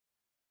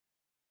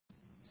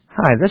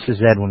Hi, this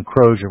is Edwin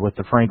Crozier with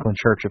the Franklin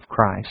Church of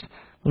Christ.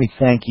 We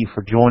thank you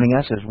for joining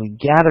us as we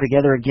gather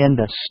together again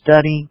to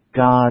study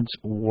God's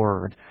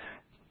Word.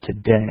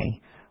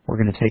 Today, we're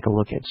going to take a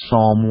look at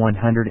Psalm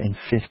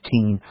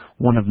 115,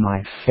 one of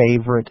my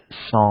favorite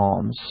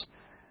Psalms,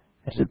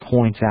 as it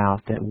points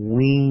out that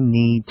we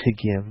need to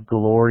give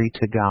glory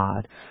to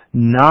God,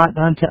 not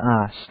unto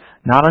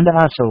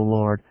us, O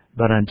Lord,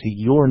 but unto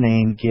your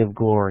name give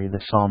glory,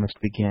 the psalmist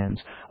begins.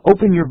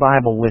 Open your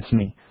Bible with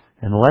me,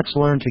 and let's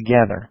learn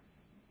together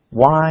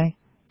why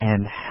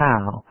and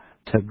how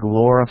to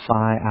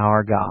glorify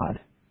our God.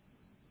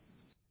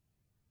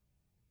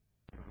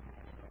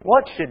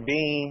 What should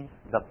be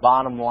the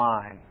bottom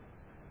line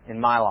in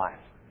my life?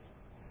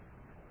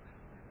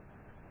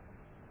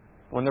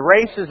 When the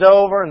race is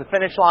over and the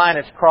finish line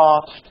is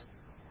crossed,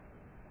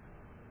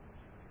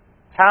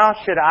 how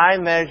should I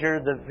measure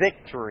the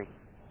victory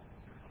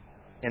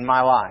in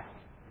my life?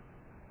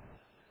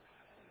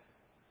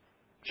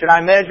 Should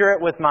I measure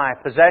it with my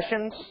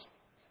possessions?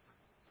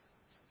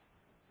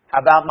 How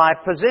about my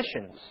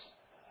positions?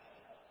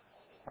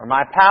 Or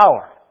my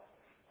power?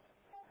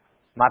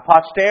 My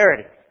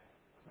posterity?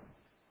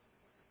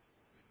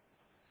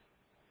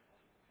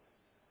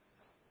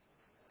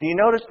 Do you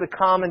notice the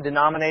common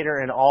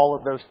denominator in all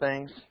of those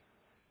things?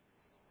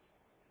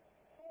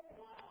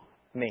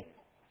 Me.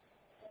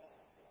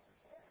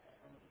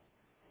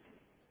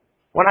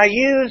 When I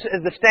use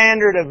as the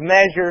standard of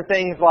measure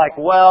things like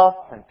wealth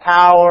and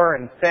power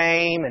and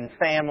fame and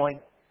family,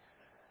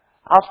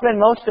 I'll spend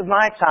most of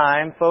my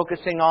time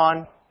focusing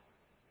on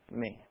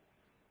me.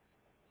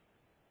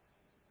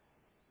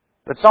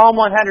 But Psalm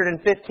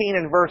 115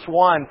 and verse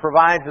 1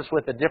 provides us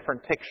with a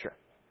different picture.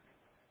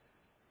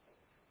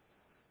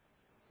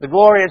 The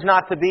glory is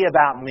not to be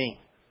about me.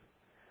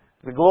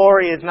 The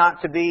glory is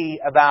not to be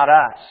about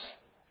us.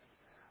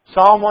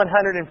 Psalm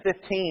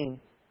 115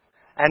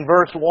 and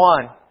verse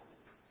 1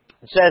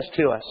 says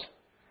to us,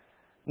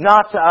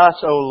 "Not to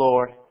us, O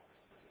Lord,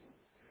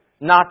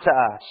 not to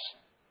us,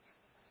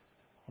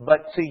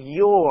 but to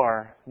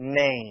your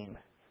name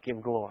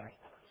give glory."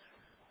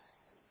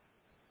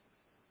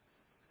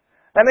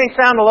 That may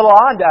sound a little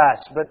odd to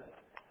us, but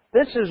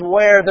this is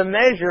where the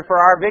measure for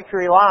our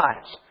victory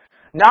lies.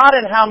 Not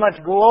in how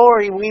much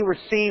glory we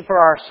receive for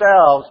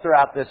ourselves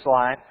throughout this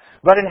life,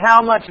 but in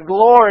how much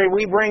glory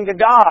we bring to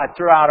God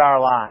throughout our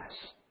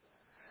lives.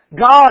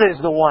 God is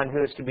the one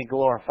who is to be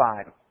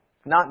glorified,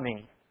 not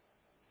me.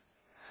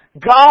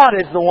 God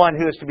is the one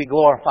who is to be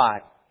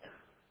glorified,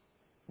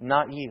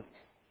 not you.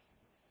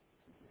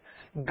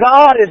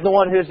 God is the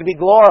one who is to be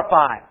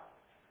glorified,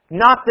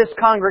 not this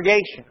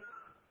congregation.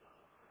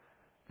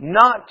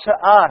 Not to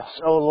us,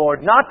 O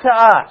Lord, not to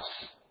us,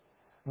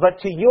 but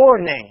to your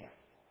name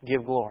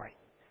give glory.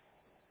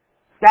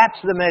 That's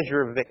the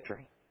measure of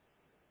victory.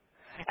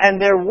 And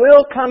there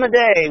will come a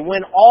day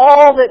when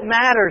all that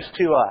matters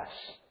to us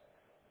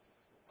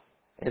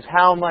is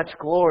how much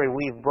glory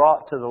we've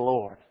brought to the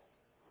Lord.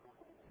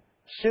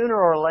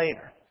 Sooner or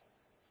later,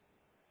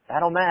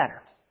 that'll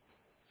matter.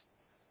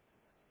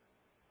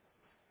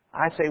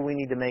 I say we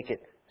need to make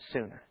it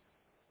sooner.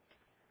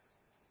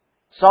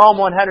 Psalm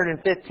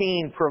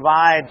 115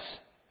 provides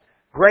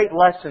great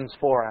lessons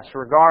for us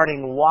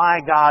regarding why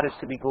God is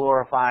to be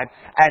glorified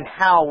and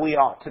how we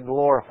ought to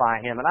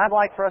glorify Him. And I'd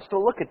like for us to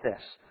look at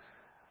this,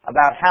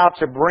 about how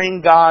to bring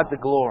God the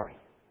glory.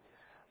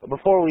 But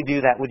before we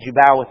do that, would you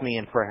bow with me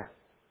in prayer?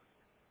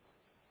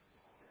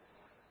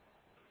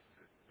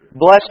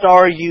 Blessed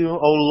are you, O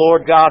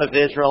Lord God of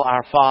Israel,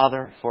 our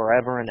Father,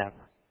 forever and ever.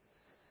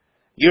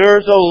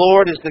 Yours, O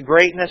Lord, is the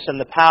greatness and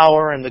the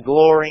power and the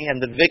glory and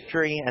the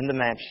victory and the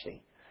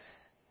majesty.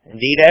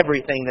 Indeed,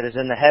 everything that is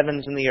in the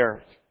heavens and the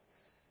earth.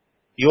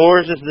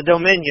 Yours is the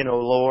dominion, O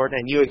Lord,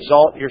 and you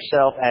exalt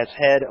yourself as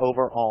head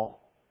over all.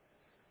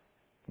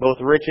 Both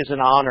riches and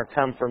honor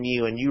come from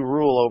you, and you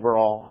rule over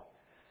all.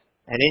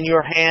 And in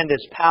your hand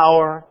is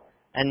power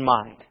and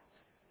might.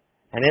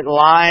 And it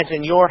lies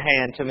in your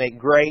hand to make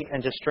great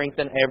and to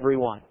strengthen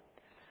everyone.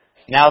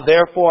 Now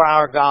therefore,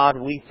 our God,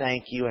 we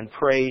thank you and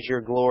praise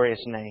your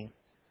glorious name.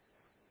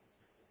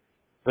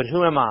 But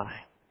who am I?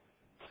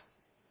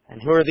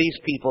 And who are these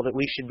people that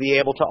we should be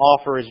able to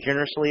offer as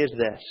generously as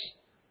this?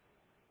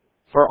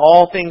 For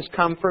all things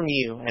come from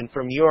you, and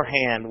from your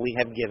hand we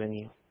have given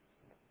you.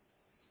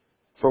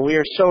 For we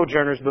are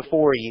sojourners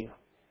before you,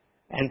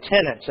 and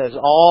tenants as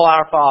all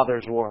our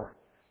fathers were.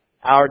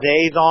 Our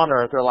days on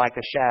earth are like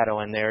a shadow,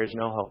 and there is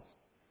no hope.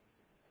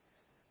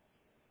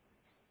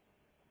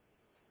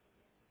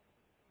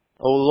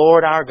 O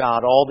Lord our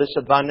God, all this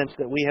abundance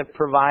that we have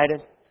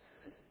provided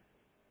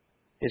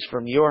is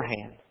from your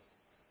hand,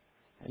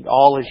 and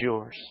all is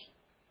yours.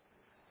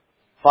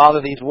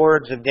 Father, these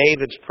words of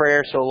David's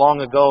prayer so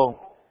long ago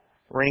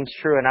rings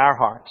true in our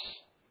hearts.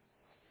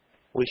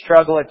 We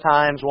struggle at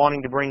times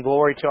wanting to bring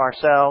glory to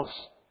ourselves,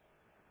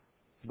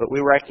 but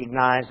we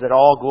recognize that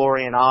all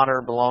glory and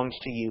honor belongs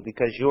to you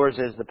because yours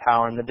is the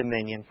power and the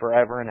dominion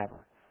forever and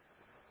ever.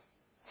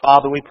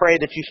 Father, we pray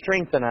that you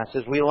strengthen us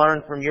as we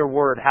learn from your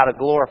word how to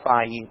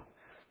glorify you.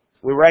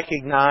 We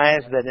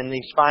recognize that in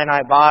these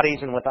finite bodies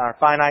and with our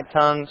finite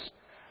tongues,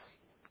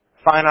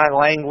 finite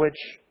language,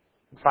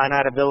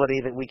 finite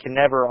ability, that we can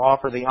never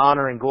offer the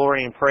honor and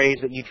glory and praise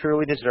that you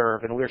truly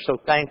deserve. And we're so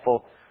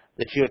thankful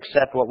that you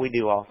accept what we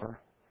do offer.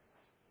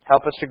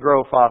 Help us to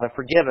grow, Father.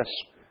 Forgive us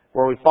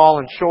where we've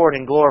fallen short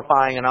in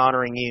glorifying and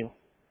honoring you.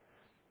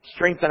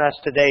 Strengthen us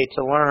today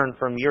to learn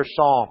from your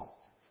psalm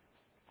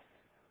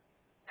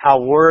how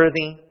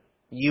worthy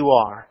you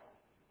are.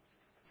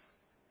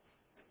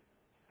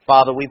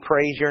 Father, we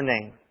praise your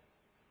name.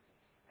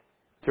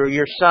 Through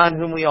your Son,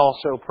 whom we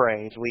also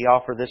praise, we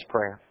offer this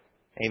prayer.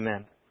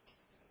 Amen.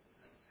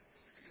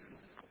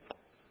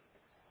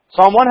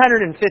 Psalm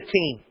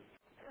 115,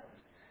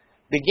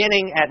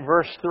 beginning at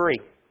verse 3.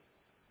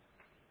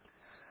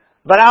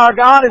 But our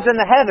God is in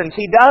the heavens.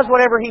 He does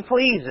whatever He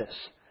pleases.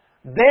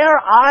 Their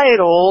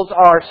idols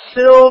are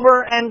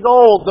silver and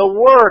gold, the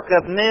work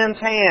of men's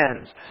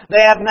hands.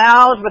 They have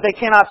mouths, but they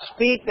cannot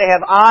speak. They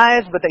have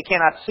eyes, but they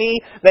cannot see.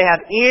 They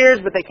have ears,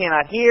 but they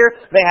cannot hear.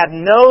 They have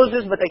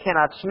noses, but they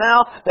cannot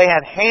smell. They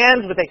have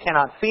hands, but they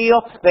cannot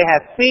feel. They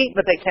have feet,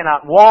 but they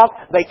cannot walk.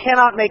 They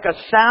cannot make a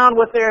sound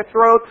with their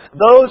throat.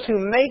 Those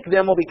who make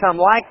them will become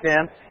like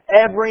them,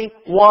 every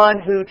one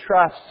who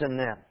trusts in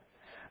them.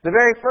 The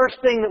very first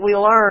thing that we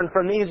learn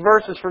from these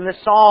verses, from this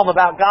psalm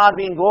about God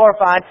being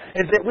glorified,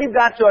 is that we've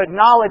got to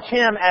acknowledge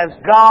Him as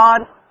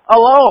God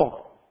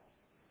alone.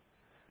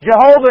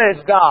 Jehovah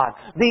is God.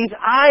 These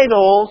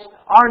idols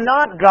are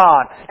not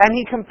God. And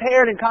He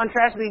compared and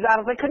contrasted these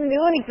idols. They couldn't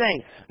do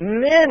anything.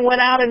 Men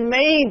went out and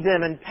made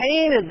them and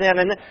painted them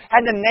and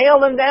had to nail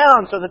them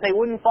down so that they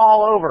wouldn't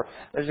fall over.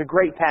 There's a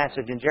great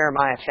passage in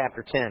Jeremiah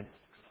chapter 10.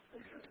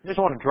 I just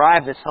want to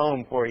drive this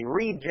home for you.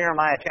 Read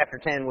Jeremiah chapter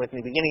 10 with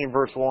me, beginning in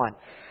verse 1.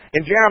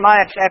 In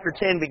Jeremiah chapter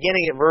 10,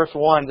 beginning at verse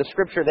 1, the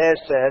Scripture there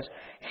says,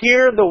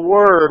 "Hear the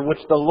word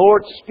which the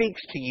Lord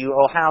speaks to you,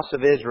 O house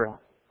of Israel.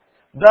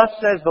 Thus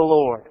says the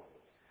Lord,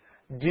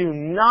 do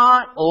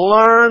not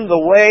learn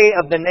the way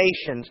of the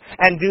nations,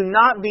 and do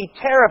not be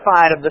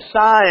terrified of the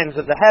signs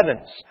of the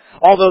heavens,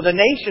 although the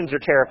nations are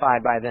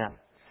terrified by them.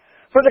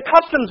 For the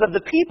customs of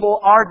the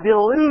people are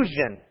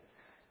delusion,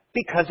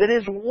 because it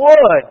is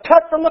wood,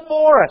 cut from the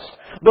forest,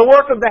 the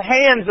work of the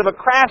hands of a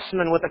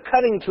craftsman with a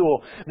cutting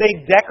tool.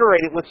 They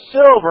decorate it with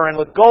silver and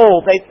with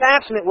gold. They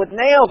fasten it with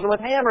nails and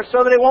with hammers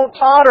so that it won't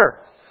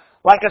totter.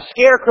 Like a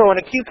scarecrow in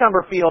a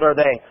cucumber field are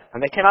they, and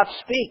they cannot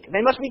speak.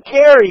 They must be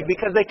carried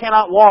because they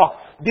cannot walk.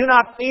 Do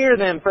not fear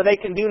them, for they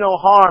can do no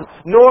harm,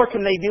 nor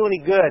can they do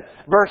any good."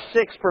 Verse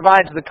 6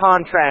 provides the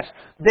contrast.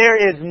 "There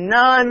is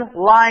none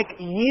like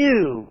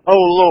you, O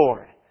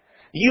Lord.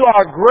 You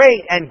are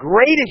great, and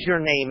great is your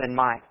name and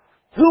might.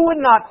 Who would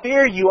not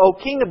fear you, O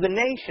King of the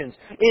nations?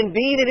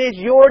 Indeed, it is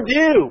your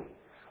due.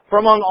 For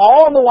among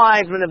all the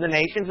wise men of the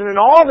nations and in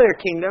all their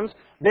kingdoms,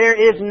 there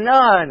is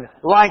none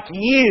like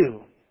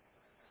you.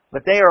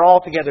 But they are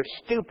altogether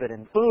stupid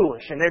and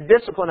foolish, and their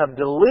discipline of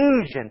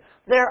delusion.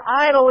 Their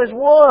idol is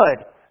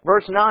wood."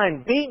 Verse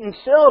 9, "Beaten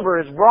silver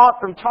is brought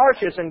from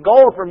Tarshish, and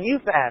gold from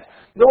Euphaz,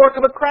 the work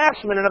of a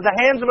craftsman and of the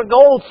hands of a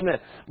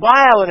goldsmith.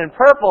 Violet and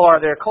purple are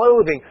their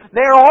clothing.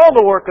 They are all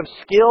the work of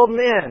skilled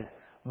men.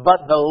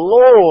 But the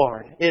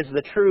Lord is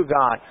the true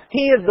God.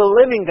 He is the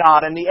living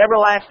God and the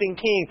everlasting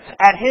King.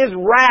 At His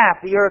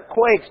wrath the earth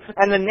quakes,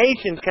 and the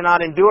nations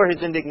cannot endure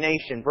His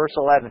indignation." Verse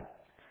 11,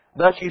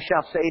 "Thus you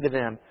shall say to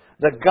them,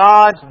 the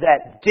gods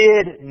that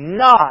did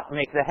not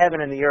make the heaven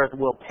and the earth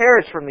will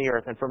perish from the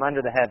earth and from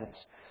under the heavens.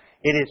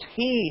 It is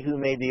He who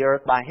made the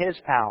earth by His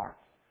power,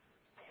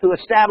 who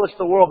established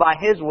the world by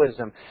His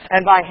wisdom,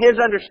 and by His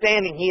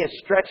understanding He has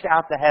stretched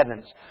out the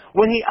heavens.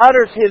 When He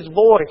utters His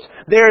voice,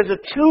 there is a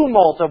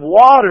tumult of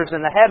waters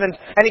in the heavens,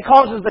 and He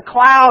causes the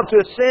cloud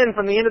to ascend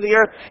from the end of the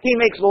earth. He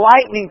makes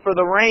lightning for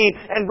the rain,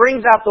 and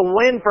brings out the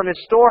wind from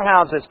His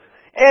storehouses.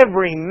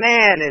 Every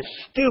man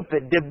is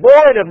stupid,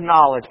 devoid of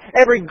knowledge.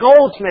 Every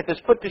goldsmith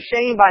is put to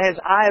shame by his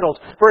idols,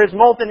 for his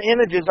molten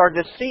images are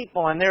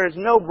deceitful, and there is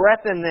no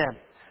breath in them.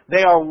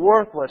 They are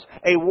worthless,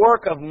 a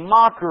work of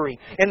mockery.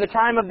 In the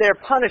time of their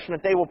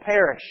punishment they will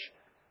perish.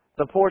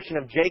 The portion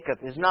of Jacob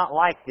is not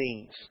like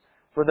these,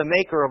 for the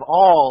Maker of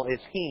all is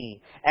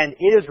He, and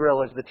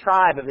Israel is the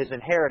tribe of His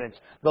inheritance.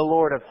 The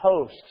Lord of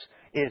hosts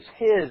is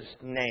His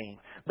name."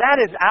 That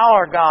is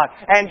our God,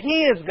 and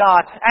He is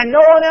God, and no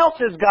one else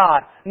is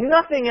God.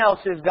 Nothing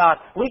else is God.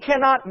 We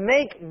cannot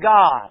make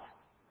God.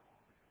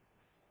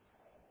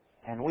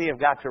 And we have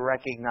got to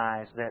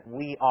recognize that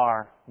we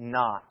are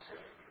not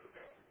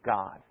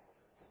God.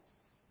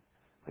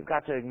 We've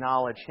got to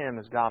acknowledge Him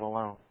as God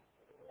alone.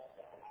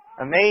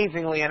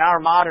 Amazingly, in our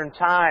modern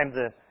time,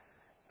 the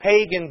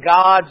pagan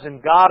gods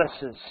and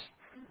goddesses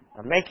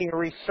are making a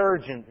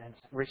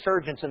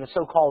resurgence in the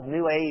so-called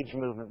New Age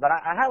movement. But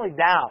I highly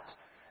doubt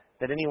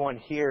that anyone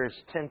here is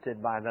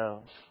tempted by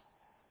those.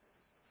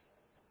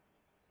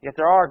 Yet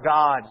there are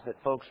gods that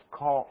folks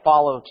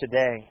follow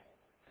today.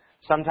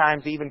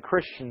 Sometimes even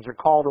Christians are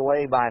called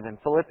away by them.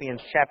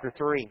 Philippians chapter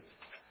 3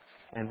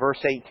 and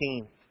verse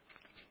 18.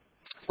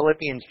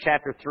 Philippians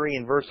chapter 3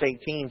 and verse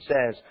 18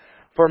 says,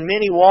 For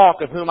many walk,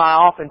 of whom I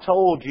often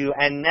told you,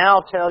 and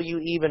now tell you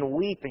even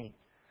weeping,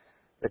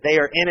 that they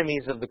are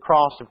enemies of the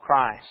cross of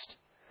Christ,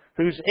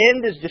 whose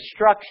end is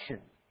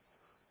destruction,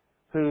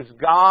 whose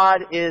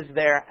God is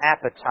their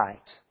appetite,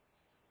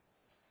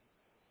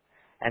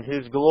 and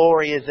whose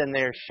glory is in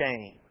their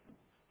shame,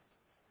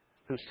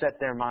 who set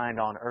their mind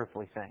on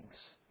earthly things.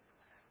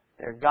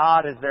 Their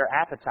God is their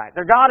appetite.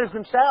 Their God is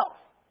themselves.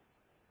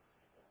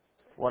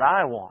 What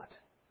I want,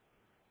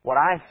 what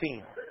I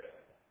feel,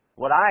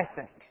 what I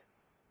think,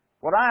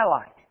 what I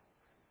like,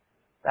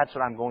 that's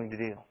what I'm going to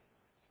do.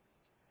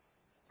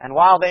 And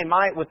while they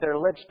might with their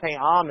lips pay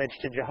homage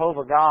to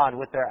Jehovah God,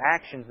 with their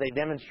actions they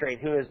demonstrate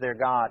who is their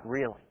God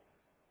really.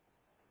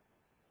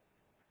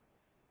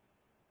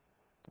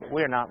 But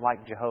we are not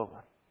like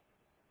Jehovah.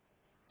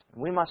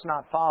 We must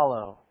not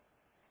follow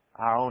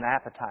our own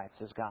appetites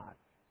as God.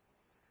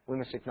 We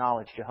must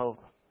acknowledge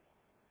Jehovah.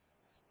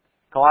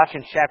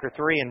 Colossians chapter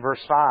 3 and verse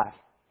 5.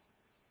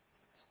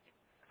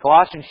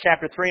 Colossians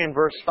chapter 3 and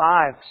verse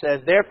 5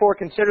 says, Therefore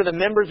consider the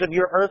members of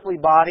your earthly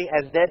body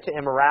as dead to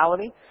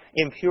immorality,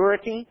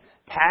 impurity,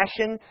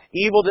 passion,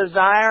 evil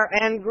desire,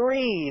 and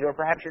greed. Or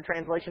perhaps your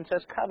translation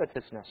says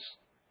covetousness,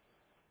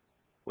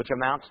 which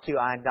amounts to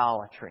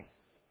idolatry.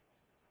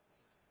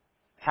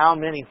 How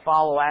many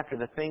follow after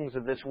the things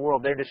of this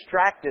world? They're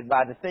distracted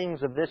by the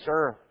things of this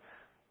earth.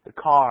 The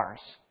cars,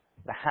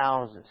 the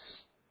houses,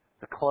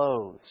 the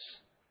clothes,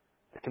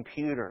 the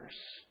computers,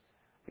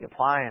 the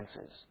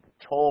appliances, the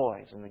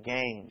toys and the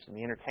games and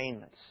the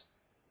entertainments.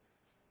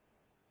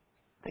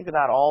 Think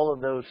about all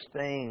of those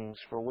things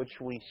for which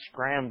we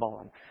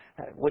scramble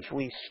and which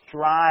we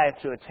strive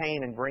to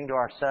attain and bring to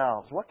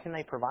ourselves. What can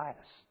they provide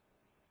us?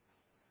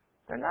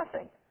 They're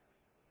nothing.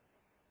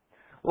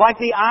 Like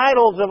the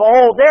idols of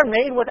old, they're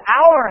made with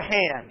our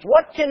hands.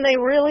 What can they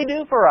really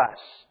do for us?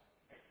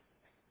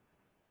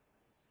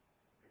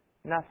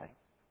 Nothing.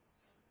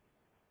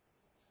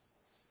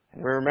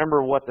 And we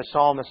remember what the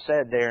psalmist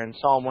said there in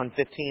Psalm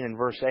 115 and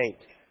verse 8.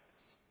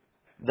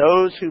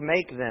 Those who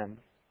make them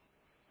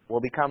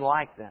will become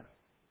like them.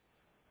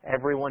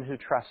 Everyone who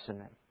trusts in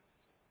them.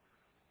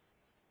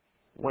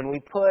 When we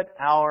put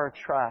our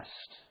trust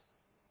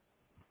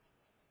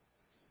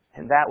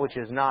in that which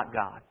is not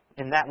God,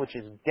 in that which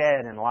is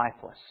dead and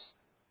lifeless,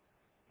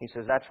 He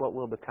says that's what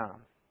we'll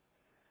become.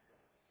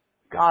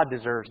 God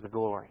deserves the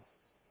glory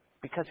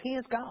because He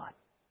is God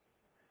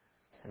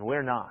and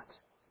we're not.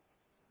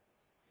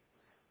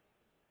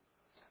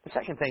 The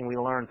second thing we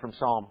learn from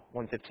Psalm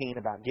 115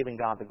 about giving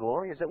God the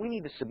glory is that we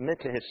need to submit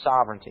to His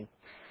sovereignty.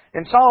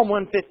 In Psalm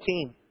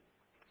 115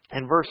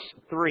 and verse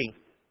 3,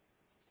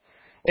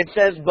 it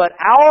says, But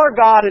our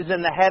God is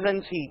in the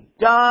heavens. He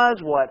does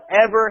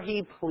whatever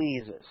He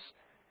pleases.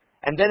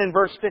 And then in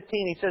verse 15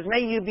 He says,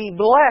 May you be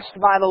blessed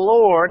by the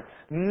Lord,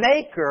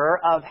 maker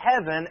of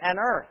heaven and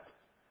earth.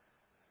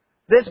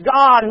 This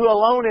God who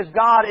alone is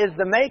God is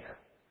the maker.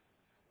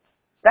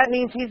 That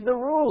means He's the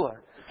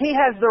ruler. He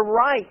has the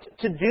right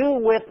to do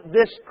with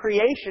this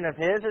creation of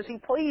His as He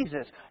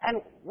pleases.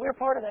 And we're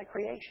part of that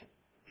creation.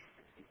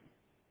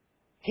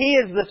 He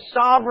is the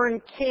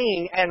sovereign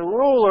king and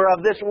ruler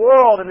of this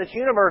world and this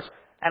universe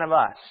and of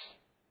us.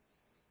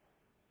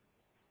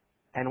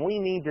 And we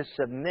need to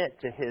submit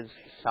to His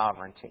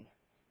sovereignty.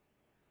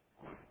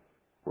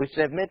 We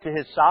submit to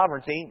His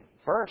sovereignty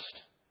first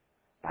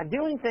by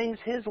doing things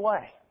His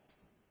way.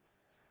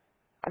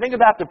 I think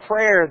about the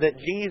prayer that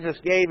Jesus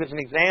gave as an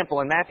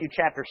example in Matthew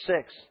chapter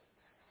 6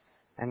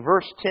 and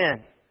verse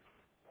 10.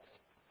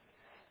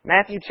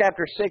 Matthew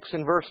chapter 6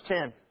 and verse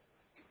 10.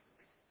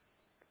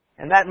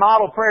 In that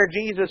model prayer,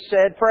 Jesus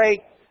said,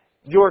 Pray,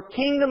 your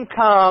kingdom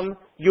come,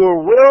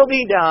 your will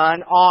be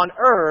done on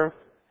earth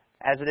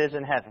as it is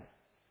in heaven.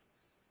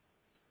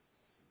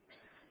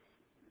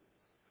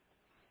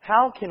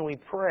 How can we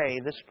pray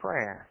this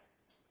prayer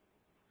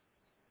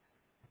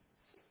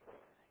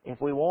if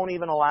we won't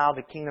even allow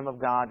the kingdom of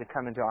God to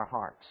come into our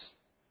hearts?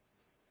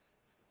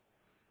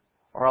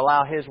 Or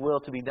allow His will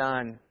to be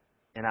done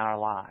in our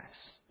lives?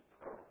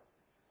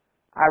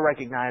 I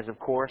recognize, of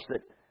course,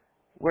 that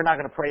we're not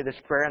going to pray this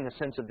prayer in the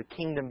sense of the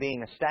kingdom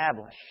being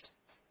established,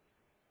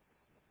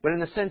 but in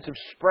the sense of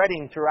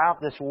spreading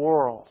throughout this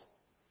world.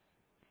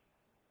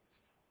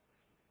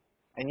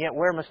 And yet,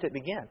 where must it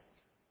begin?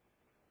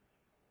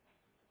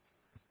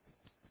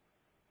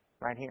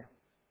 Right here.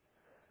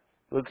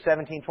 Luke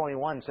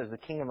 17:21 says the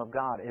kingdom of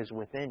God is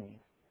within you.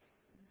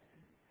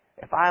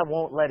 If I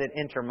won't let it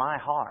enter my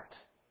heart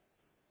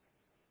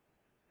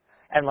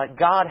and let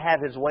God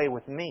have His way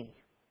with me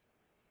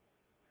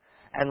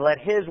and let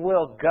His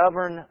will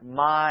govern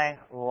my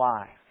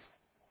life,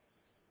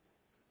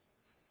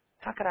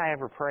 how could I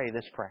ever pray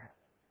this prayer?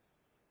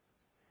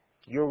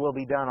 Your will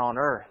be done on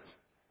earth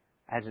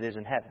as it is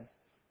in heaven.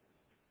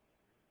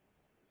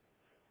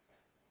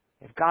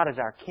 If God is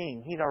our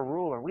King, He's our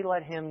ruler, we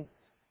let Him,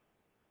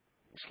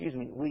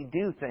 we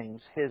do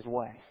things His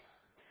way.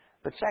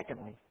 But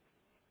secondly,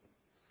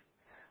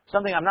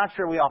 something I'm not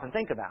sure we often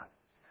think about.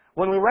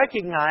 When we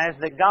recognize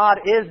that God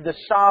is the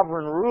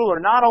sovereign ruler,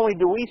 not only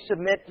do we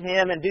submit to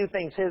Him and do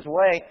things His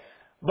way,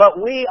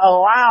 but we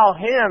allow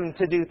Him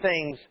to do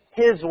things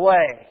His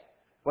way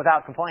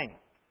without complaining.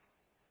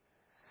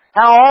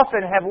 How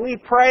often have we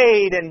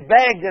prayed and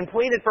begged and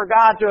pleaded for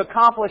God to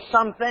accomplish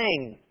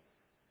something,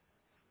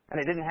 and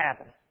it didn't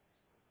happen?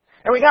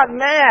 And we got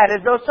mad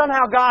as though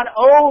somehow God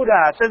owed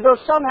us, as though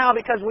somehow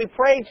because we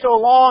prayed so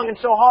long and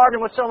so hard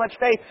and with so much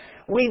faith,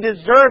 we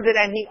deserved it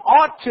and He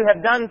ought to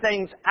have done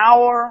things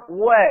our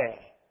way.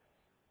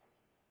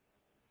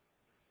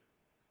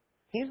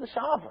 He's the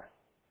sovereign.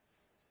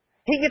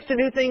 He gets to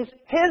do things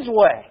His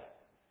way,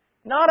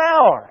 not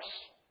ours.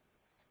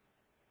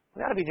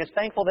 We've got to be just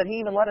thankful that He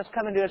even let us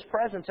come into His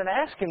presence and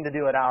ask Him to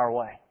do it our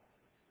way.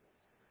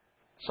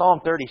 Psalm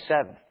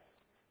 37.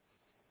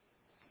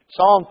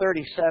 Psalm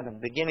 37,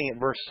 beginning at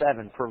verse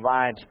 7,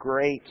 provides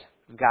great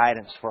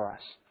guidance for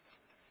us.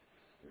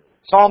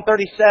 Psalm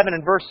 37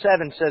 and verse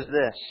 7 says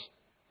this,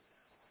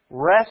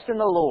 "Rest in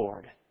the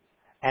Lord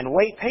and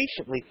wait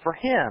patiently for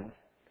Him.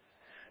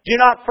 Do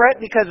not fret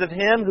because of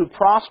him who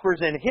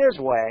prospers in his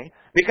way,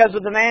 because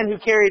of the man who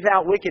carries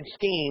out wicked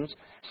schemes.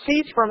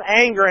 Cease from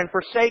anger and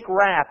forsake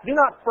wrath. Do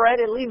not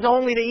fret, it leads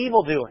only to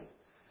evildoing.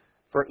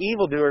 For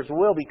evildoers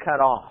will be cut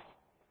off.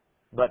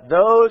 But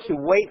those who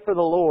wait for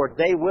the Lord,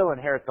 they will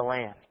inherit the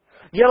land.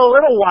 Yet a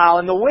little while,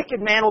 and the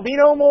wicked man will be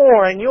no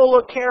more, and you'll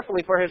look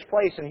carefully for his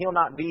place, and he'll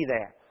not be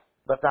there.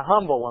 But the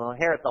humble will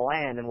inherit the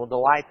land and will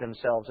delight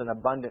themselves in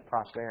abundant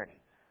prosperity."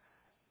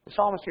 The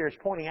psalmist here is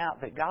pointing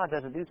out that God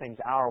doesn't do things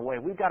our way.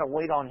 We've got to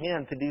wait on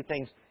Him to do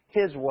things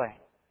His way.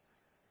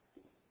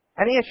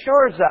 And He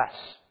assures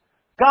us,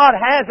 God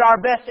has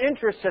our best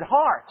interests at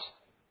heart.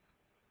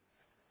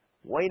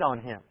 Wait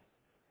on Him.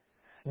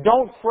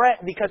 Don't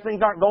fret because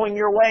things aren't going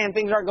your way and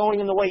things aren't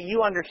going in the way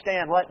you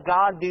understand. Let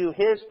God do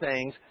His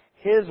things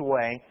His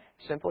way.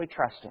 Simply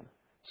trust Him.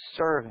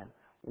 Serve Him.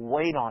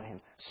 Wait on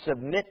Him.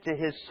 Submit to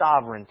His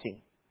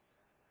sovereignty.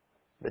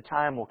 The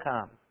time will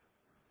come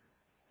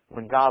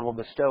when God will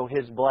bestow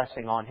His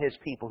blessing on His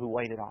people who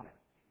waited on Him,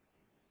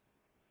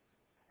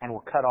 and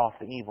will cut off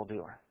the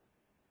evildoer.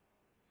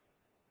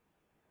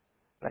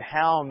 But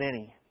how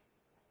many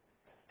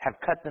have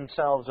cut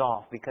themselves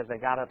off because they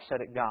got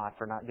upset at God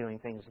for not doing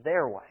things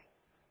their way,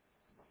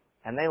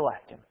 and they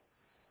left Him?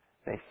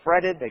 They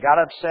fretted, they got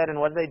upset, and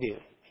what did they do?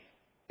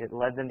 It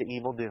led them to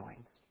evil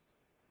doing.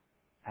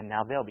 And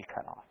now they'll be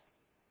cut off.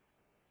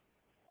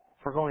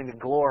 If we're going to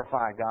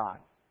glorify God,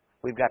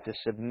 we've got to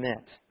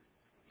submit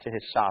to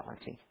His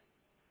sovereignty.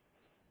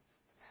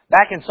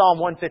 Back in Psalm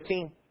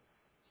 115,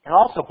 it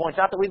also points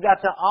out that we've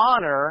got to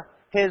honor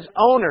His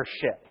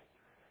ownership.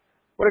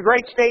 What a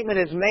great statement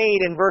is made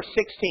in verse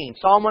 16.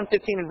 Psalm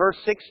 115 and verse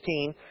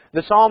 16,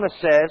 the psalmist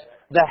says,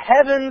 "The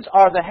heavens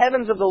are the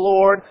heavens of the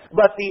Lord,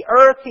 but the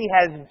earth He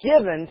has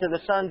given to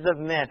the sons of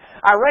men."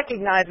 I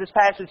recognize this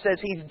passage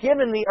says He's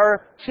given the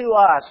earth to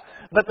us.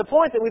 But the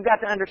point that we've got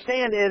to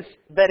understand is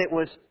that it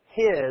was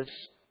His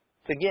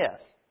to give.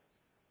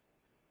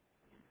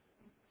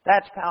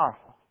 That's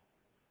powerful.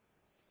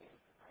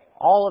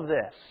 All of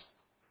this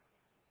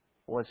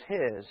was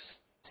His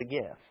to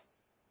give.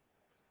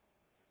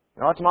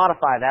 Now let's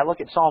modify that.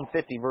 Look at Psalm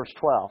 50, verse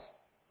 12.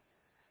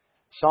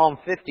 Psalm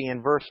 50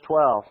 and verse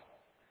 12.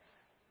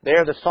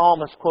 There the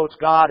psalmist quotes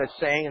God as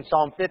saying in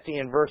Psalm 50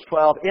 and verse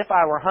 12, "If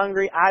I were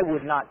hungry, I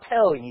would not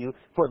tell you,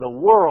 for the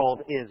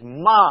world is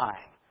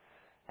mine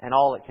and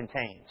all it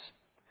contains."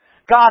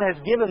 God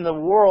has given the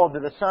world to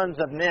the sons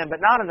of men,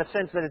 but not in the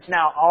sense that it's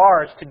now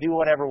ours to do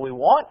whatever we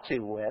want to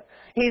with.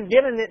 He's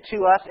given it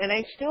to us in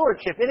a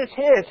stewardship. It is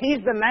His.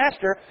 He's the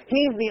master.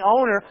 He's the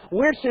owner.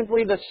 We're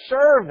simply the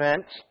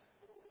servant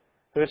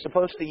who is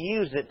supposed to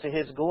use it to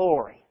His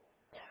glory,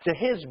 to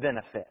His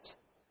benefit,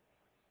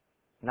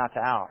 not to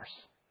ours.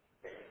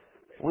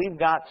 We've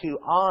got to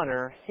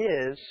honor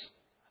His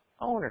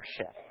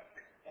ownership.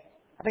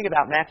 I think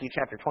about Matthew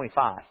chapter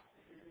 25.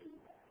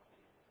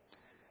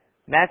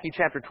 Matthew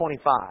chapter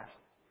 25.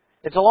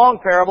 It's a long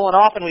parable, and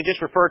often we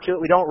just refer to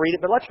it. We don't read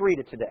it, but let's read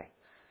it today.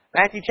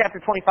 Matthew chapter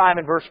 25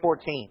 and verse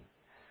 14.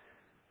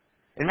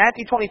 In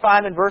Matthew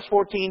 25 and verse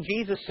 14,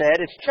 Jesus said,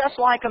 "It's just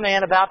like a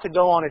man about to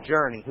go on a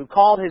journey, who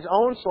called his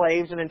own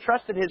slaves and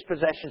entrusted his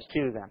possessions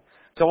to them.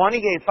 To one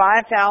he gave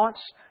 5 talents,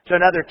 to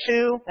another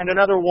 2, and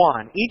another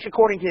 1, each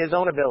according to his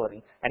own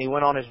ability, and he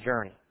went on his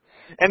journey.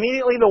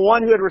 Immediately the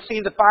one who had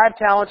received the 5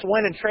 talents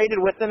went and traded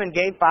with them and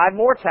gave 5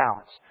 more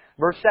talents."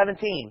 Verse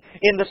 17,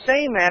 "In the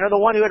same manner the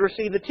one who had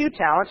received the 2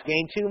 talents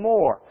gained 2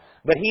 more.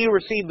 But he who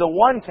received the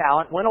 1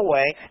 talent went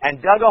away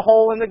and dug a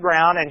hole in the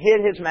ground and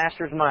hid his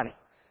master's money."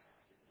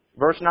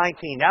 Verse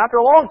 19, "Now after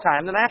a long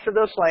time the master of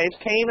those slaves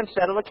came and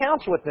settled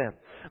accounts with them.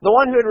 The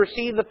one who had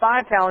received the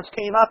 5 talents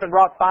came up and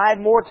brought 5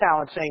 more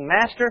talents, saying,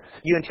 'Master,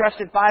 you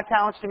entrusted 5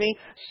 talents to me.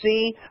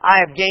 See, I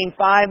have gained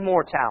 5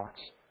 more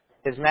talents.'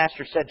 His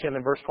master said to him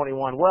in verse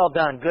 21, 'Well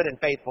done, good and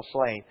faithful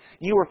slave.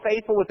 You were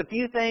faithful with a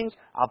few things.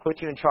 I'll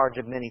put you in charge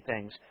of many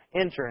things.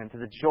 Enter into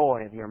the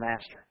joy of your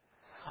master.'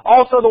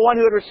 Also the one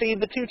who had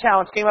received the 2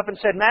 talents came up and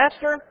said,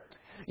 'Master,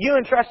 you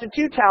entrusted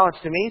 2 talents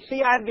to me.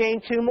 See, I've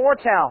gained 2 more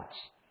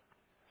talents.'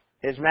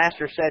 His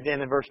master said to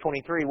him in verse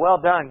 23, "Well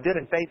done, good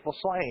and faithful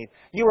slave.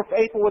 You were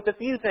faithful with a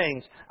few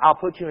things. I'll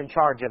put you in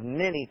charge of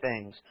many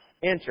things.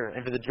 Enter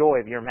into the joy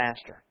of your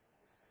master."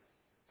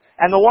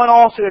 And the one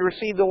also who had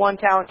received the 1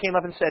 talent came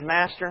up and said,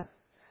 "Master,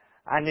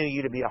 I knew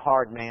you to be a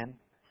hard man,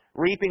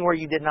 reaping where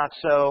you did not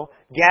sow,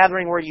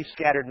 gathering where you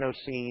scattered no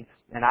seed.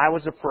 And I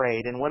was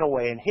afraid and went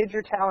away and hid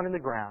your talent in the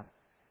ground.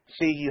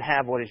 See, you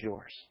have what is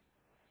yours."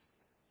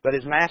 But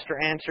his master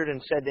answered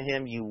and said to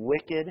him, "You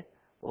wicked,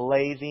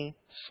 lazy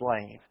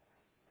slave.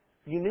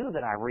 You knew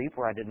that I reap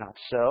where I did not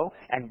sow,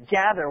 and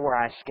gather where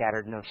I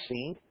scattered no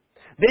seed.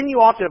 Then you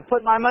ought to have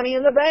put my money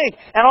in the bank,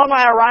 and on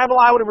my arrival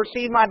I would have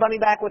received my money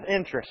back with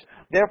interest.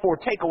 Therefore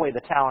take away the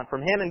talent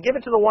from him, and give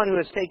it to the one who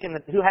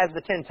has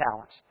the 10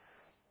 talents.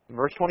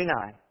 Verse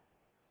 29.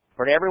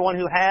 For to everyone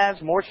who has,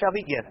 more shall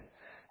be given,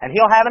 and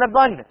he'll have an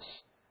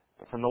abundance.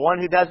 But from the one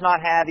who does not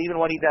have, even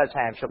what he does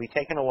have shall be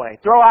taken away.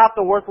 Throw out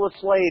the worthless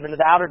slave into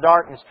the outer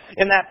darkness.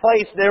 In that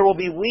place there will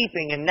be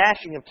weeping and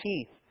gnashing of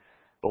teeth.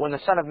 But when the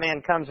Son of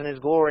Man comes in His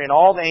glory and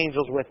all the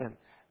angels with Him,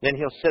 then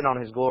He'll sit on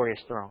His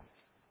glorious throne."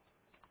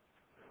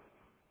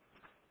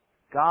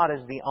 God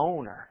is the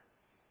owner.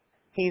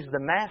 He's the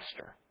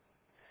master.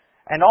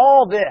 And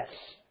all this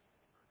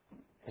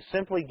is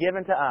simply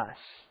given to us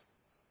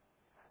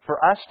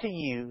for us to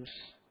use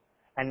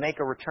and make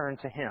a return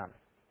to Him.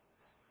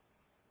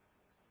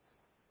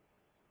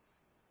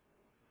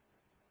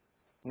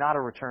 Not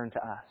a return to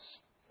us.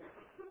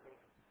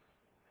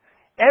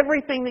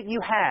 Everything that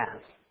you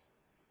have,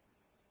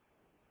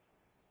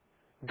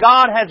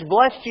 God has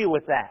blessed you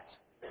with that.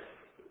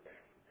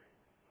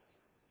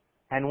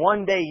 And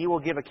one day you will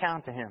give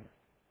account to Him.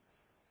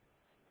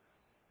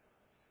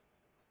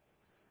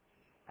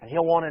 And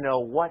He'll want to know,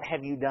 what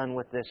have you done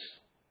with this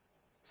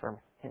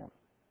for Him?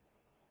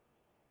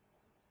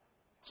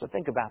 So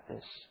think about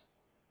this.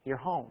 Your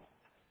home.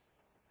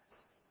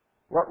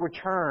 What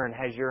return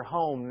has your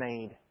home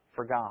made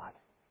for God?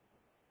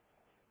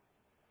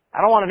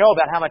 I don't want to know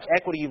about how much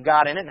equity you've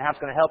got in it and how it's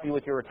going to help you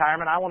with your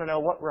retirement. I want to know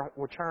what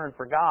return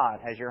for God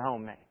has your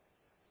home made.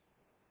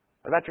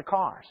 What about your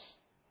cars?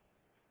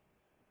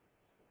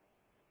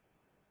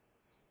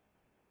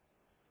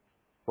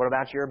 What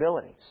about your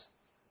abilities?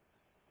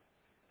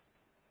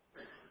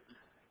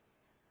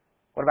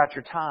 What about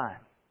your time?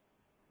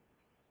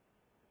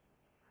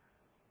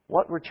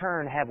 What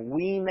return have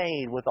we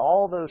made with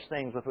all those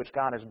things with which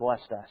God has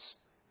blessed us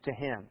to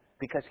Him?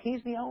 Because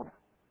He's the owner.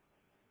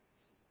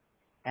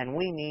 And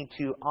we need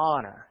to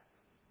honor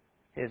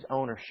His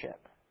ownership.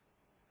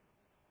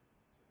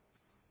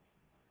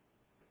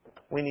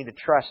 We need to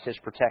trust His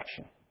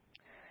protection.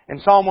 In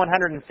Psalm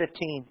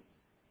 115,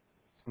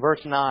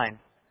 verse 9,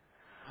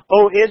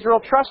 "O Israel,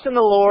 trust in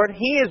the Lord.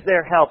 He is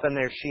their help and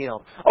their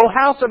shield. O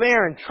house of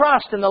Aaron,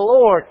 trust in the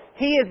Lord.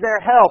 He is their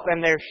help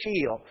and their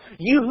shield.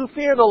 You who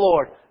fear the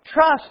Lord,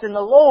 trust in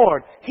the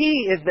Lord.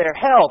 He is their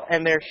help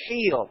and their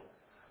shield."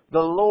 The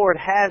Lord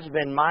has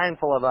been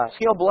mindful of us.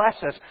 He'll bless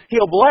us.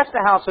 He'll bless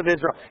the house of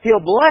Israel. He'll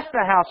bless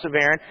the house of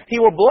Aaron. He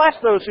will bless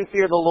those who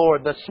fear the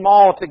Lord, the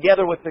small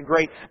together with the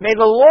great. May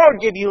the Lord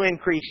give you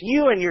increase,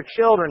 you and your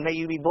children. May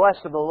you be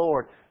blessed of the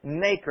Lord,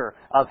 Maker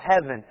of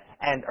heaven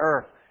and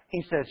earth.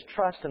 He says,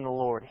 trust in the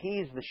Lord.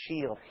 He's the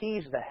shield.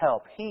 He's the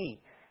help.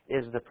 He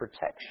is the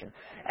protection.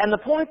 And the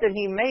point that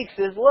he makes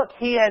is, look,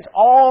 He has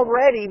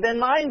already been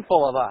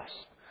mindful of us.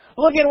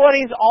 Look at what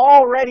He's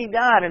already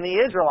done. And the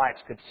Israelites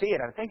could see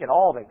it. I think at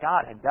all that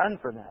God had done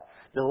for them.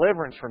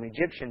 Deliverance from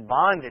Egyptian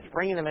bondage,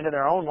 bringing them into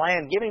their own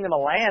land, giving them a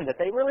land that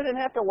they really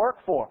didn't have to work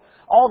for.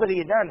 All that He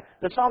had done.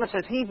 The psalmist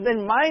says, He's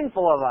been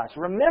mindful of us.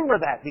 Remember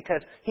that,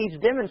 because He's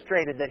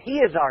demonstrated that He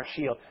is our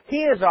shield.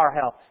 He is our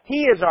help.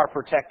 He is our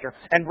protector.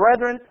 And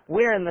brethren,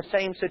 we're in the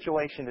same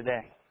situation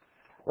today.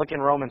 Look in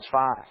Romans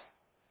 5.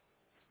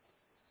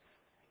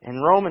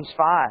 In Romans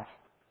 5,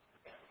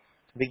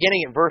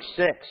 beginning at verse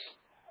 6,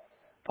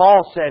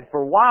 Paul said,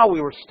 "For while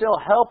we were still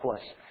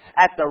helpless,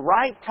 at the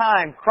right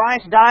time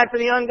Christ died for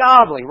the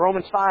ungodly."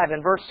 Romans 5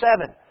 and verse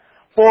 7.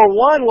 "For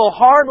one will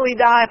hardly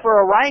die for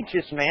a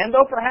righteous man,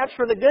 though perhaps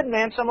for the good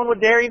man someone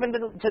would dare even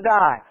to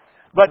die.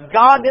 But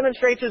God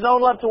demonstrates His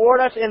own love toward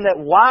us in that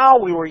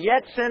while we were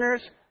yet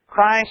sinners,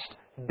 Christ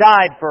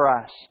died for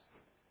us.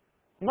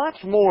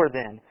 Much more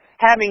then,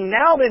 having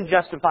now been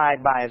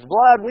justified by His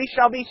blood, we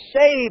shall be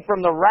saved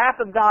from the wrath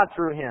of God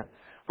through Him.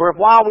 For if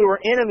while we were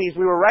enemies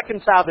we were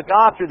reconciled to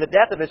God through the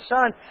death of His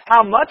Son,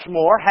 how much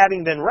more,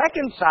 having been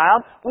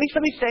reconciled, we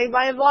shall be saved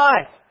by His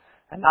life.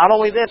 And not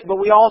only this, but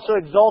we also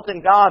exult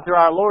in God through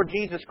our Lord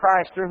Jesus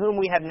Christ, through whom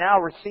we have now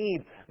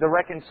received the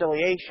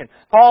reconciliation."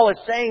 Paul is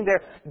saying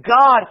there,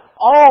 God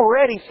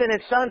already sent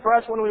His Son for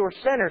us when we were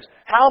sinners.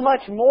 How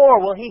much more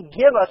will He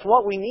give us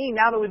what we need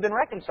now that we've been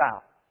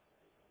reconciled?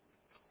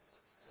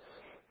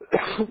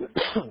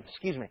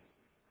 Excuse me.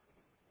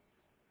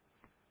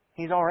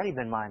 He's already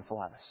been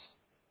mindful of us.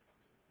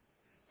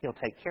 He'll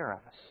take care of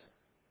us.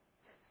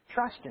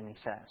 Trust Him, he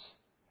says.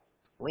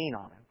 Lean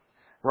on Him.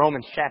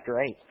 Romans chapter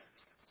 8.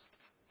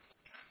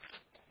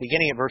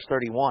 Beginning at verse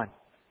 31.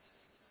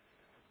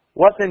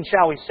 "What then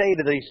shall we say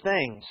to these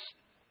things?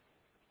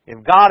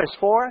 If God is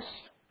for us,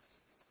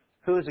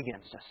 Who is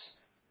against us?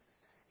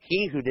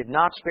 He who did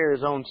not spare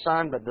His own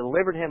Son, but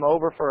delivered Him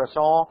over for us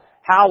all,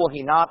 how will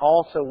He not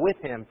also with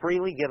Him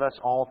freely give us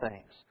all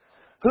things?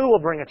 Who will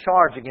bring a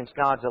charge against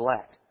God's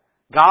elect?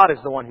 God is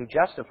the one who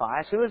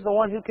justifies. Who is the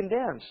one who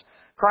condemns?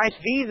 Christ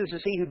Jesus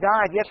is He who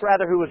died, yes,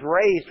 rather, who was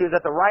raised, who is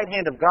at the right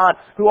hand of God,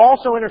 who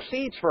also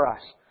intercedes for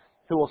us.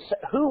 Who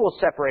will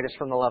separate us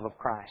from the love of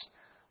Christ?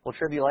 Will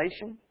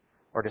tribulation,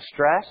 or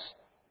distress,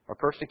 or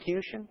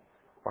persecution,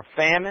 or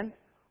famine,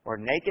 or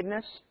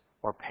nakedness,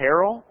 or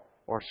peril,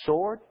 or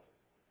sword?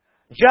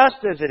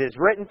 Just as it is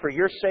written, for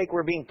your sake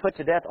we're being put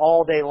to death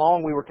all day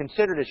long. We were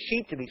considered as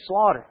sheep to be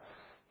slaughtered.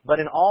 But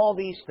in all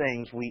these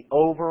things we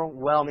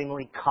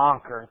overwhelmingly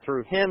conquer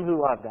through Him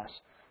who loved us.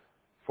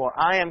 For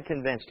I am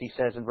convinced, He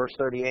says in verse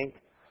 38,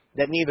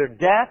 that neither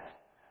death,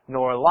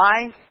 nor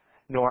life,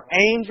 nor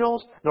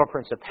angels, nor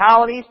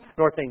principalities,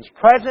 nor things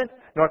present,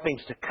 nor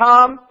things to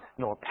come,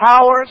 nor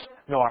powers,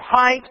 nor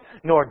height,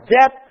 nor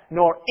depth,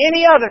 nor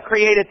any other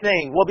created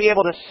thing will be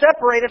able to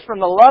separate us from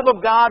the love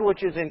of God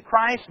which is in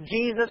Christ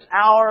Jesus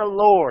our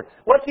Lord.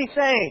 What's He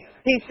saying?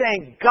 He's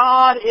saying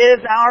God is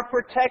our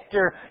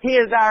protector. He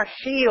is our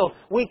shield.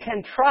 We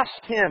can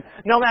trust Him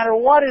no matter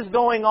what is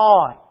going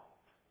on.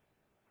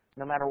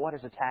 No matter what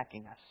is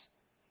attacking us.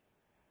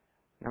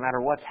 No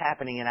matter what's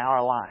happening in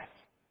our life.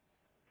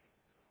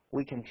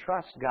 We can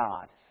trust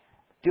God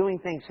doing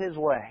things His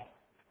way.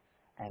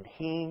 And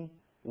He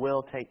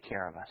will take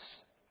care of us.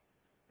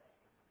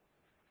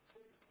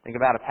 Think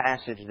about a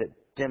passage that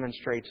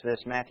demonstrates this.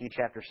 Matthew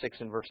chapter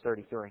 6 and verse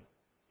 33.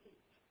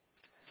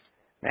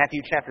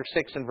 Matthew chapter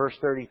 6 and verse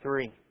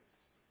 33.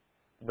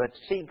 But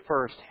seek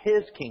first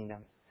His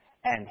kingdom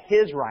and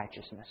His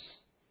righteousness,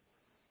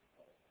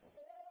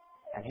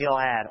 and He'll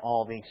add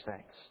all these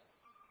things.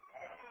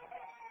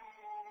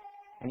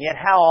 And yet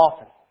how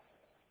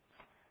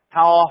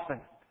often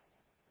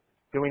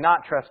do we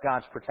not trust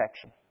God's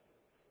protection?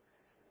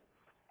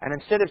 And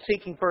instead of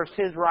seeking first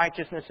His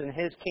righteousness and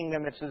His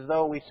kingdom, it's as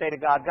though we say to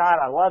God, God,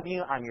 I love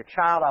You, I'm Your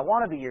child, I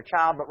want to be Your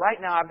child, but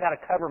right now I've got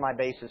to cover my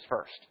bases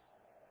first.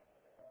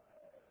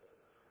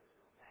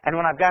 And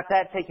when I've got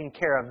that taken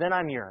care of, then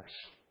I'm Yours.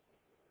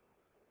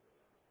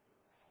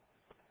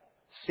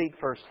 Seek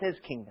first His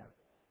kingdom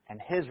and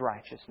His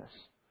righteousness,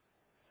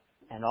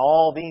 and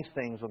all these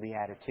things will be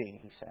added to you,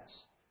 He says.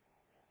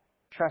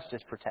 Trust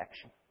His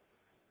protection.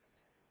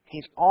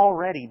 He's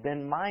already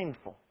been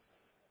mindful.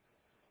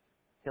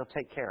 He'll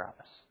take care of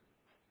us.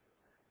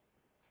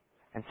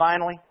 And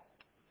finally,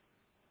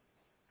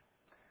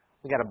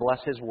 we've got to bless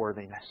His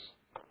worthiness.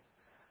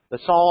 The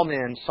psalm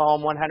ends,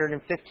 Psalm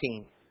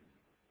 115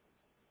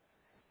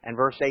 and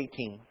verse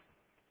 18.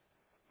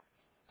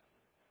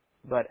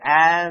 But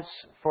as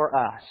for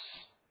us,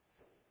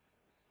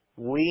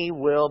 we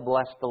will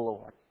bless the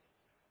Lord.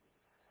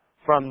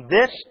 From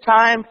this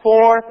time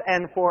forth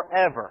and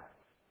forever,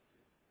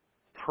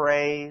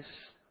 praise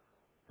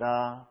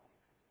the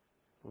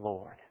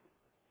Lord.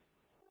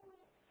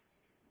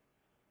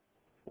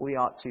 We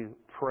ought to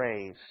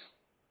praise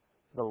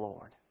the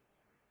Lord.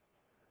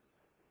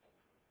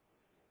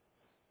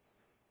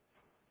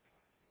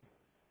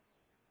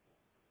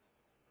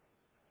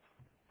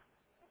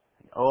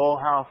 Oh,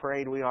 how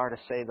afraid we are to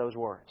say those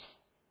words.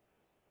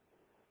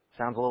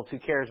 Sounds a little too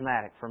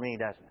charismatic for me,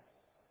 doesn't it?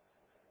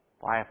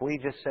 Why, if we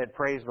just said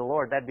praise the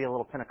Lord, that'd be a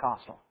little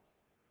Pentecostal.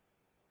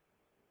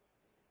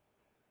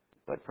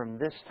 But from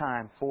this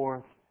time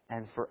forth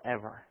and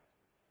forever,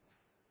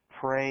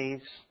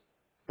 praise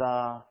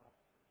the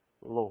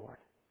Lord.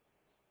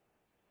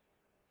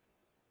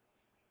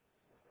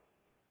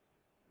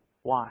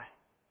 Why?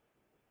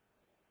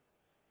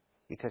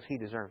 Because He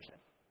deserves it.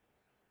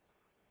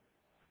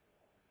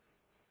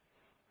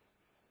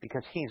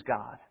 Because He's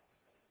God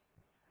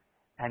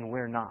and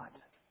we're not.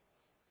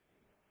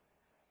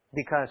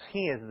 Because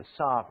He is the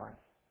sovereign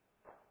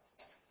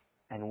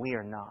and we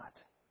are not.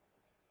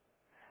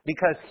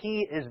 Because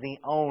He is the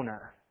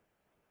owner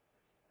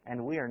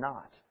and we are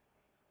not.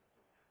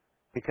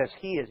 Because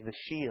He is the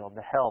shield,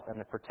 the help, and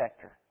the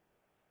protector.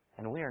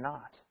 And we are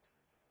not.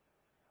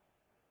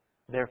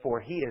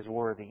 Therefore, He is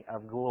worthy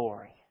of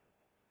glory.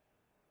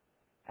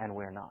 And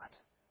we're not.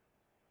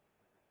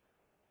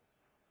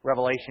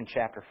 Revelation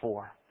chapter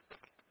 4.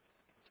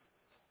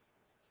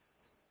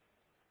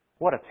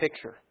 What a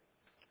picture.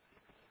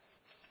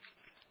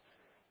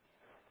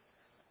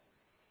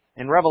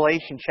 In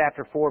Revelation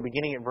chapter 4,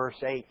 beginning at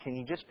verse 8, can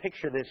you just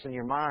picture this in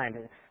your mind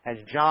as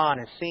John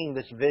is seeing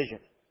this vision?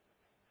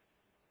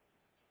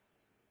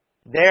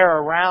 There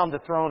around the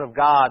throne of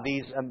God,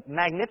 these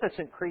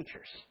magnificent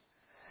creatures.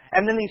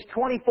 And then these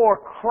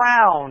 24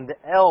 crowned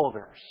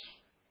elders.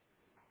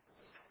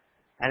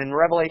 And in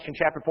Revelation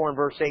chapter 4 and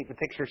verse 8, the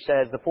picture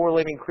says, the four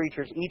living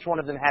creatures, each one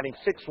of them having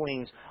 6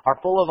 wings, are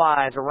full of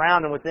eyes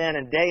around and within,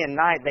 and day and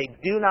night they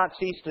do not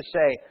cease to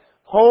say,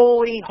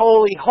 Holy,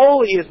 holy,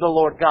 holy is the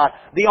Lord God,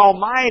 the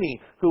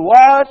Almighty, who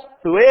was,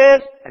 who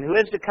is, and who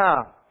is to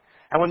come.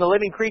 And when the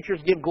living creatures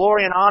give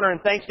glory and honor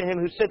and thanks to Him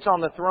who sits on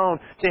the throne,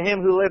 to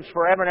Him who lives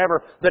forever and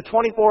ever, the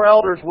 24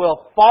 elders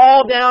will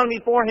fall down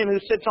before Him who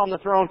sits on the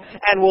throne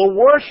and will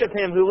worship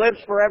Him who lives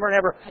forever and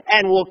ever,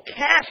 and will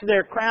cast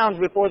their crowns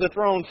before the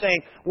throne,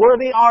 saying,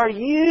 Worthy are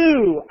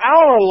You,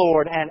 our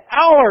Lord and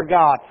our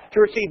God,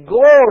 to receive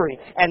glory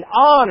and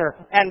honor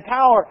and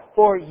power,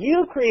 for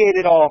You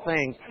created all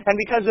things, and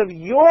because of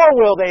Your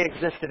will they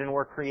existed and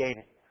were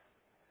created.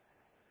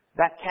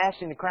 That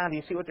casting the crown, do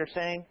you see what they're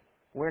saying?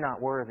 We're not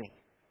worthy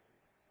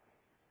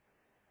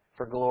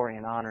for glory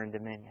and honor and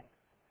dominion.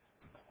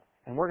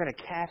 And we're going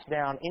to cast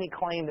down any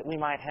claim that we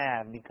might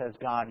have because,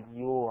 God,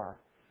 You're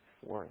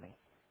worthy.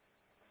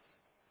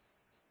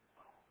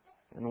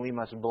 And we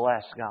must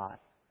bless God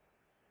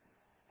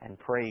and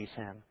praise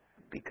Him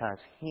because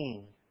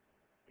He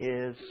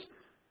is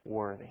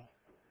worthy.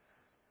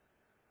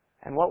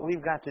 And what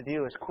we've got to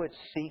do is quit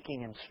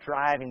seeking and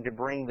striving to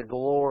bring the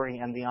glory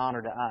and the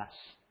honor to us.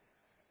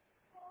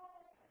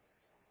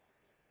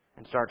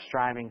 And start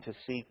striving to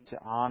seek to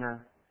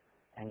honor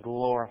and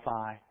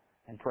glorify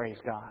and praise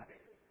God.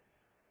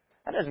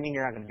 That doesn't mean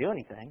you're not going to do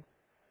anything.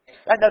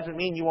 That doesn't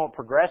mean you won't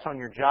progress on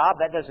your job.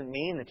 That doesn't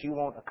mean that you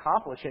won't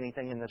accomplish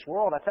anything in this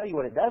world. I tell you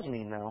what it does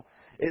mean, though,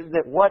 is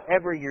that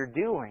whatever you're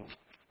doing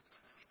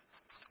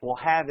will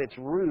have its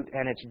root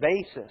and its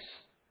basis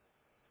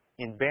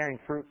in bearing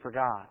fruit for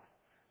God.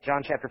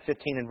 John chapter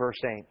 15 and verse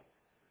 8.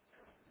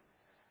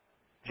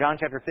 John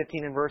chapter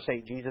 15 and verse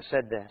 8, Jesus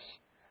said this,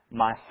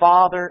 My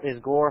Father is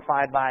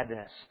glorified by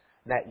this,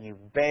 that you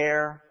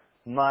bear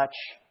much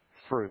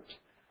fruit,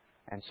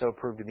 and so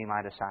prove to be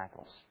My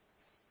disciples.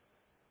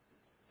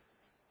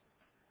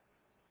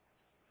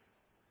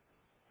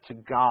 To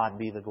God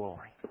be the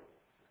glory,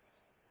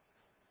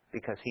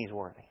 because He's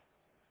worthy.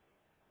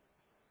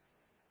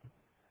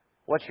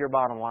 What's your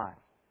bottom line?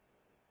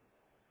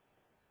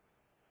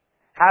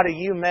 How do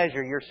you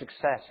measure your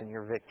success and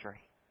your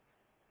victory?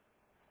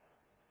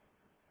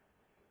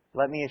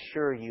 Let me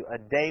assure you, a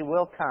day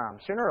will come,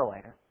 sooner or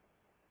later,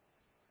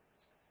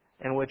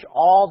 in which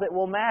all that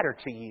will matter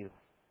to you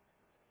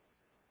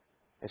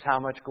is how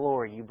much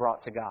glory you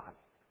brought to God.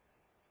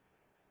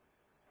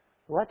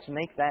 Let's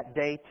make that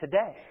day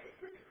today,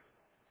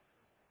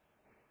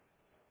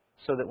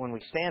 so that when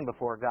we stand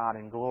before God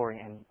in glory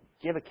and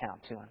give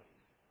account to Him,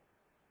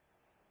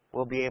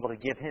 we'll be able to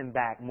give Him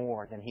back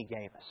more than He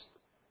gave us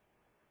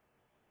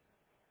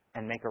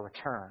and make a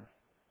return.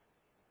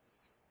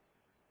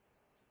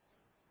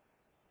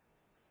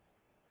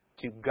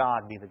 To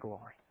God be the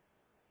glory.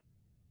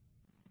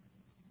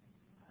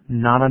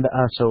 Not unto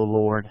us, O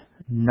Lord,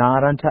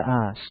 not unto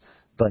us,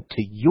 but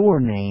to Your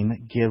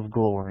name give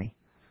glory.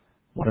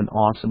 What an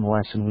awesome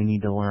lesson we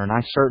need to learn.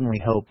 I certainly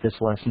hope this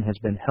lesson has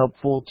been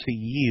helpful to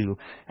you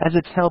as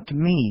it's helped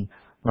me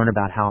learn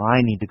about how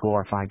I need to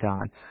glorify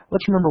God.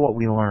 Let's remember what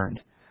we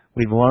learned.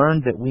 We've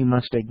learned that we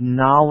must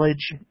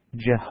acknowledge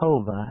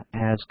Jehovah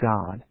as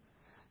God.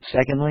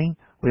 Secondly,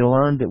 we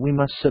learned that we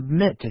must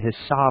submit to His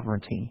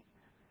sovereignty.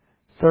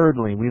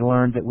 Thirdly, we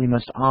learned that we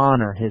must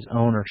honor His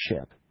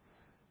ownership.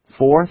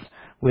 Fourth,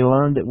 we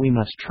learned that we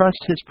must trust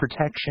His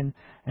protection.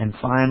 And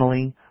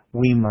finally,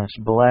 we must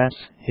bless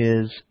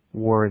His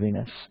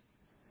worthiness.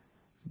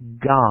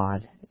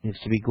 God is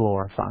to be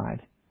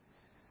glorified.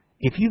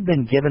 If you've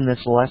been given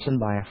this lesson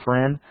by a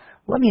friend,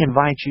 let me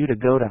invite you to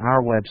go to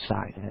our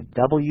website at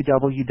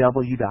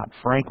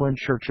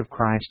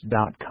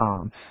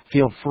www.franklinchurchofchrist.com.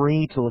 Feel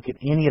free to look at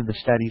any of the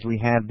studies we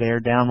have there.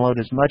 Download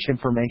as much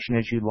information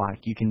as you'd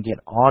like. You can get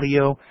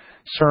audio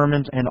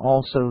sermons and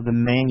also the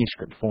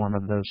manuscript form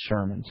of those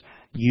sermons.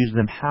 Use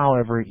them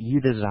however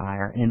you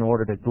desire in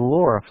order to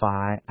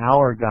glorify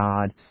our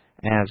God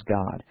as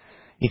God.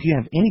 If you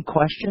have any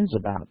questions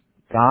about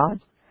God,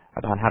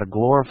 about how to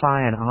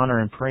glorify and honor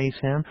and praise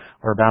Him,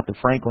 or about the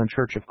Franklin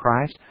Church of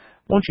Christ,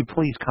 won't you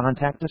please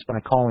contact us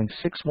by calling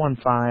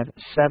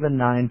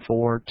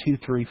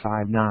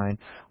 615-794-2359.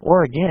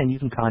 Or again, you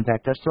can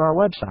contact us through our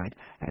website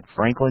at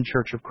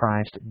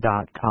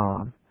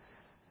franklinchurchofchrist.com.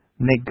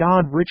 May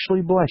God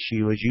richly bless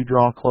you as you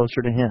draw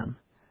closer to Him.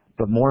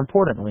 But more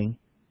importantly,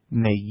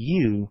 may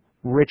you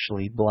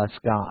richly bless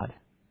God.